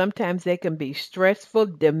 Sometimes they can be stressful,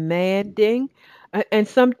 demanding. And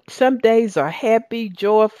some days are happy,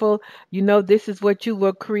 joyful. This is what you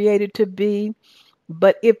were created to be.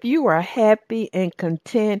 But if you are happy and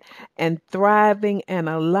content and thriving and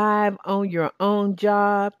alive on your own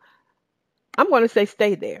job, I'm going to say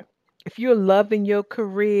stay there. If you're loving your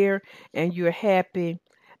career and you're happy,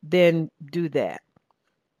 then do that.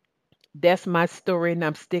 That's my story, and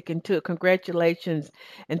I'm sticking to it. Congratulations,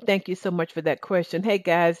 and thank you so much for that question. Hey,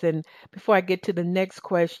 guys, and before I get to the next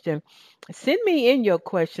question, send me in your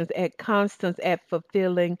questions at Constance at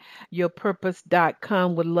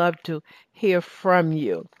fulfillingyourpurpose.com. Would love to hear from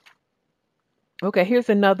you. Okay, here's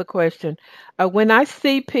another question. When I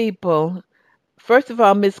see people, first of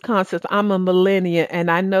all, Miss Constance, I'm a millennial,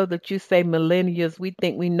 and I know that you say millennials, we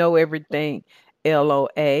think we know everything.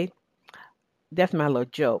 LOA. That's my little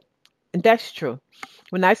joke. And that's true.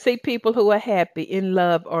 When I see people who are happy, in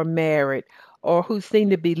love, or married, or who seem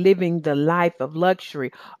to be living the life of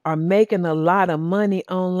luxury, or making a lot of money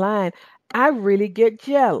online, I really get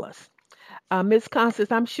jealous. Miss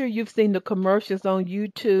Constance, I'm sure you've seen the commercials on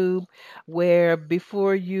YouTube where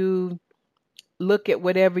before you look at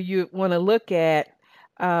whatever you want to look at,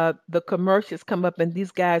 the commercials come up and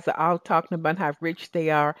these guys are all talking about how rich they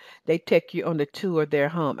are. They take you on the tour of their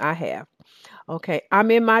home. I have. Okay,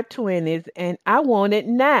 I'm in my 20s and I want it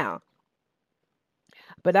now.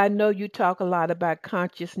 But I know you talk a lot about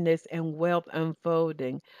consciousness and wealth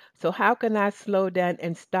unfolding. So, how can I slow down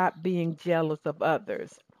and stop being jealous of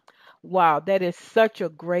others? Wow, that is such a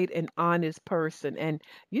great and honest person. And,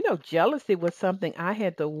 jealousy was something I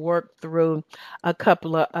had to work through a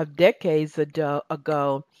couple of decades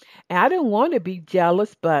ago. And I didn't want to be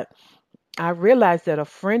jealous, but I realized that a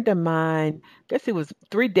friend of mine, I guess it was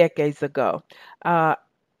 3 decades ago, uh,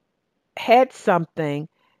 had something.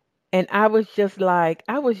 And I was just like,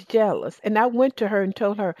 I was jealous. And I went to her and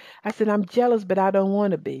told her, I said, I'm jealous, but I don't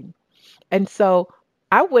want to be. And so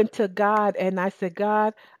I went to God and I said,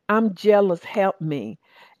 God, I'm jealous, help me.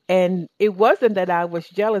 And it wasn't that I was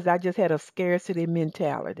jealous, I just had a scarcity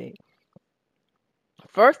mentality.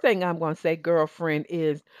 First thing I'm going to say, girlfriend,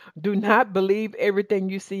 is do not believe everything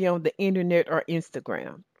you see on the internet or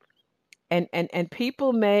Instagram. And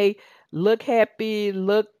people may look happy,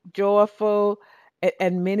 look joyful,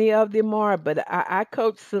 and many of them are, but I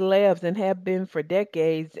coach celebs and have been for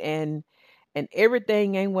decades, and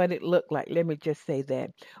everything ain't what it looked like. Let me just say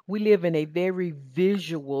that. We live in a very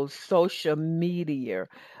visual social media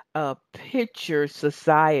picture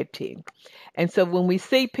society. And so when we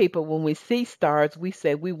see people, when we see stars, we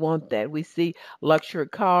say we want that. We see luxury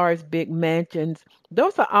cars, big mansions.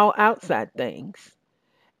 Those are all outside things.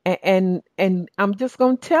 And I'm just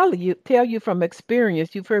going to tell you from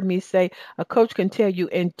experience. You've heard me say a coach can tell you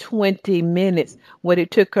in 20 minutes what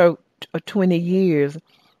it took her 20 years.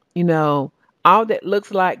 You know, all that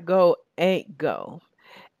looks like go ain't go.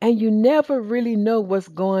 And you never really know what's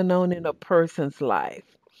going on in a person's life.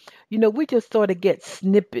 We just sort of get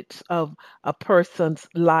snippets of a person's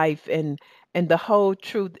life, and the whole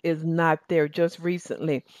truth is not there. Just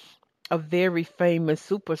recently, a very famous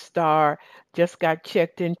superstar just got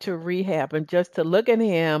checked into rehab. And just to look at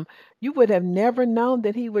him, you would have never known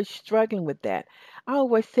that he was struggling with that. I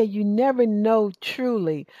always say you never know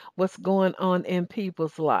truly what's going on in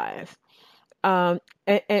people's lives. And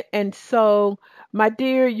so, my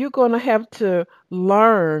dear, you're going to have to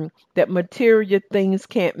learn that material things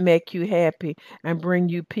can't make you happy and bring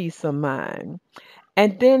you peace of mind.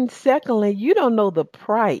 And then, secondly, you don't know the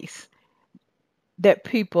price that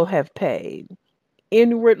people have paid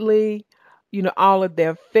inwardly, all of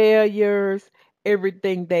their failures,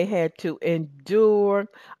 everything they had to endure,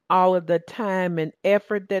 all of the time and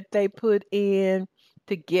effort that they put in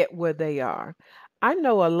to get where they are. I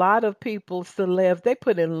know a lot of people, celebs, they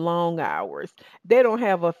put in long hours. They don't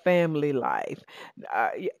have a family life,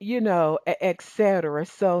 etc.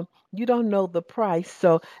 So you don't know the price.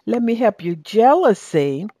 So let me help you.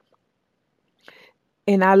 Jealousy,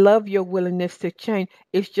 and I love your willingness to change.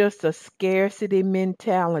 It's just a scarcity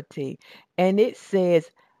mentality. And it says,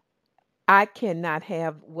 I cannot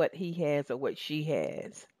have what he has or what she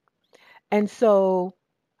has. And so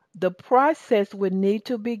the process would need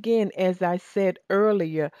to begin, as I said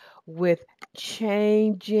earlier, with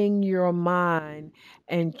changing your mind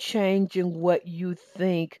and changing what you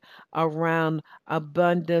think around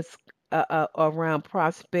abundance, around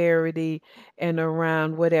prosperity, and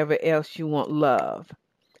around whatever else you want, love.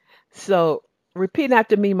 So, repeat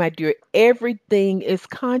after me, my dear. Everything is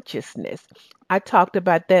consciousness. I talked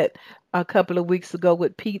about that a couple of weeks ago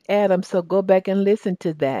with Pete Adams, so go back and listen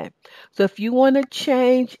to that. So, if you want to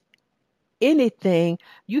change anything,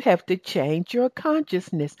 you have to change your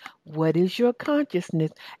consciousness. What is your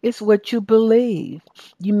consciousness? It's what you believe.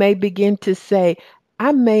 You may begin to say,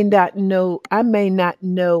 I may not know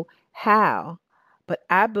how, but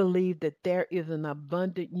I believe that there is an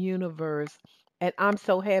abundant universe, and I'm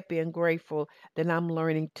so happy and grateful that I'm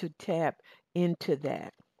learning to tap into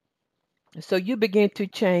that. So you begin to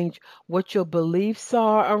change what your beliefs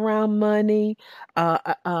are around money,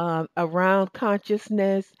 around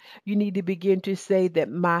consciousness. You need to begin to say that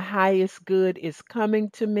my highest good is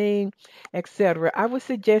coming to me, etc. I would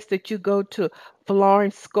suggest that you go to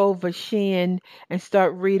Florence Scovel Shinn and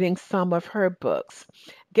start reading some of her books.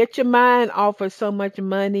 Get your mind off of so much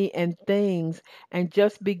money and things and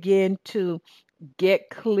just begin to get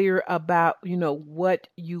clear about what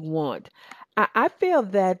you want. I feel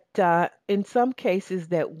that in some cases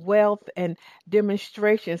that wealth and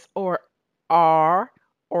demonstrations are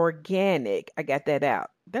organic. I got that out.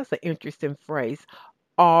 That's an interesting phrase.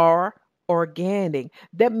 Are organic.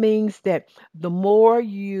 That means that the more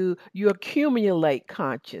you accumulate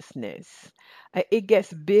consciousness, it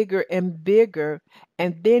gets bigger and bigger,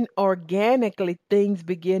 and then organically things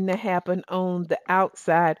begin to happen on the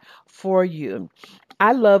outside for you.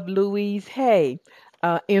 I love Louise Hay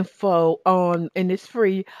info on, and it's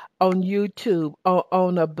free on YouTube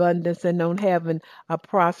on abundance and on having a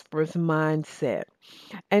prosperous mindset.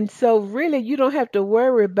 And so really you don't have to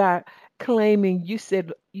worry about claiming. You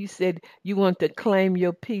said you want to claim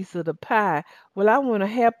your piece of the pie. Well, I want to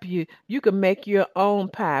help you. You can make your own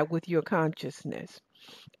pie with your consciousness.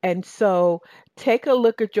 And so take a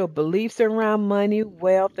look at your beliefs around money,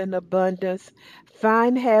 wealth, and abundance.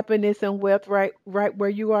 Find happiness and wealth right where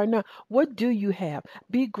you are now. What do you have?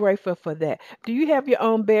 Be grateful for that. Do you have your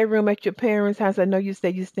own bedroom at your parents' house? I know you say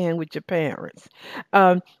you stand with your parents.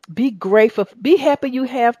 Um, be grateful. Be happy you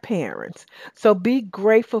have parents. So be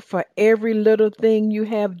grateful for every little thing you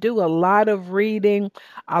have. Do a lot of reading,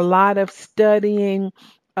 a lot of studying,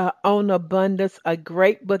 on abundance. A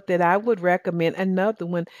great book that I would recommend. Another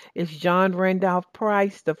one is John Randolph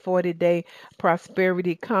Price, The 40-Day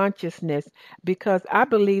Prosperity Consciousness, because I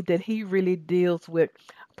believe that he really deals with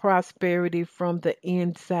prosperity from the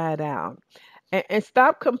inside out. And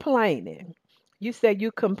stop complaining. You said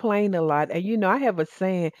you complain a lot. And I have a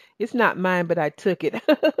saying, it's not mine, but I took it.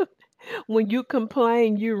 When you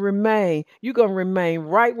complain, you remain. You're going to remain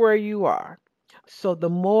right where you are. So the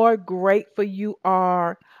more grateful you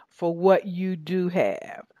are for what you do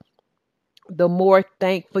have, the more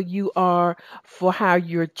thankful you are for how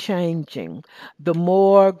you're changing, the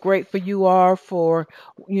more grateful you are for,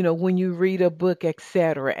 when you read a book,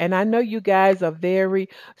 etc. And I know you guys are very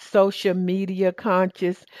social media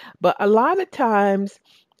conscious, but a lot of times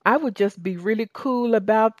I would just be really cool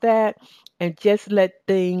about that and just let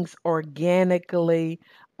things organically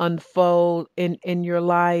unfold in your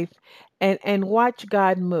life and watch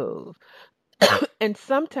God move. And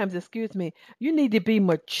sometimes, excuse me, you need to be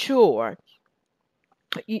mature.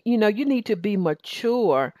 You need to be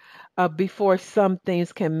mature before some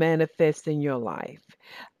things can manifest in your life.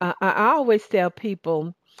 I always tell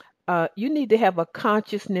people, you need to have a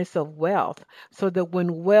consciousness of wealth so that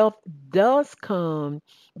when wealth does come,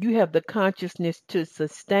 you have the consciousness to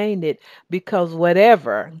sustain it, because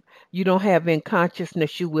whatever you don't have in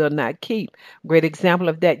consciousness, you will not keep. Great example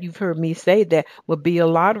of that, you've heard me say that, would be a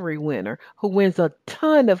lottery winner who wins a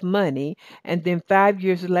ton of money and then 5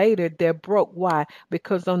 years later they're broke. Why?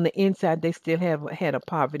 Because on the inside they still have had a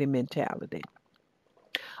poverty mentality.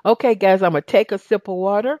 Okay, guys, I'm going to take a sip of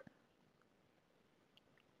water.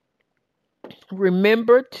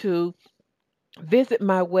 Remember to Visit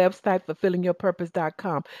my website,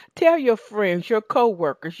 fulfillingyourpurpose.com. Tell your friends, your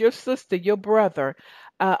coworkers, your sister, your brother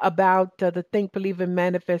about the Think, Believe, and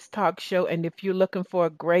Manifest talk show. And if you're looking for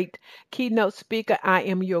a great keynote speaker, I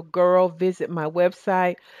am your girl. Visit my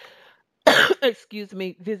website. Excuse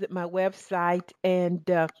me. Visit my website. And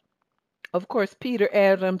of course, Peter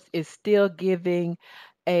Adams is still giving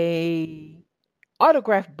a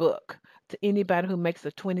autographed book to anybody who makes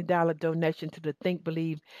a $20 donation to the Think,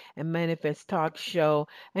 Believe, and Manifest talk show.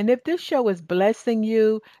 And if this show is blessing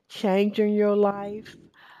you, changing your life,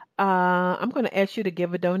 I'm going to ask you to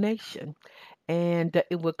give a donation, and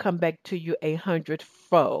it will come back to you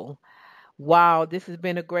 100-fold. Wow, this has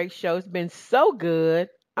been a great show. It's been so good.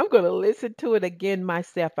 I'm going to listen to it again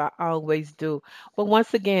myself. I always do. But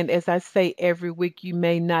once again, as I say every week, you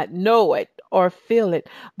may not know it or feel it,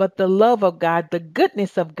 but the love of God, the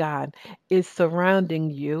goodness of God is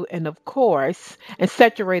surrounding you and of course, and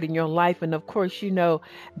saturating your life. And of course, you know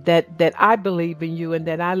that I believe in you and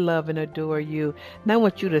that I love and adore you. And I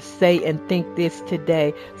want you to say and think this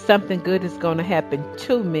today. Something good is going to happen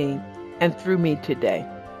to me and through me today.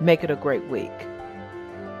 Make it a great week.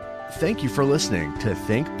 Thank you for listening to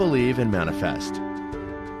Think, Believe, and Manifest.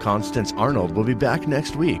 Constance Arnold will be back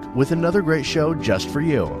next week with another great show just for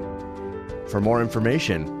you. For more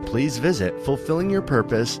information, please visit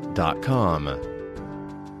fulfillingyourpurpose.com.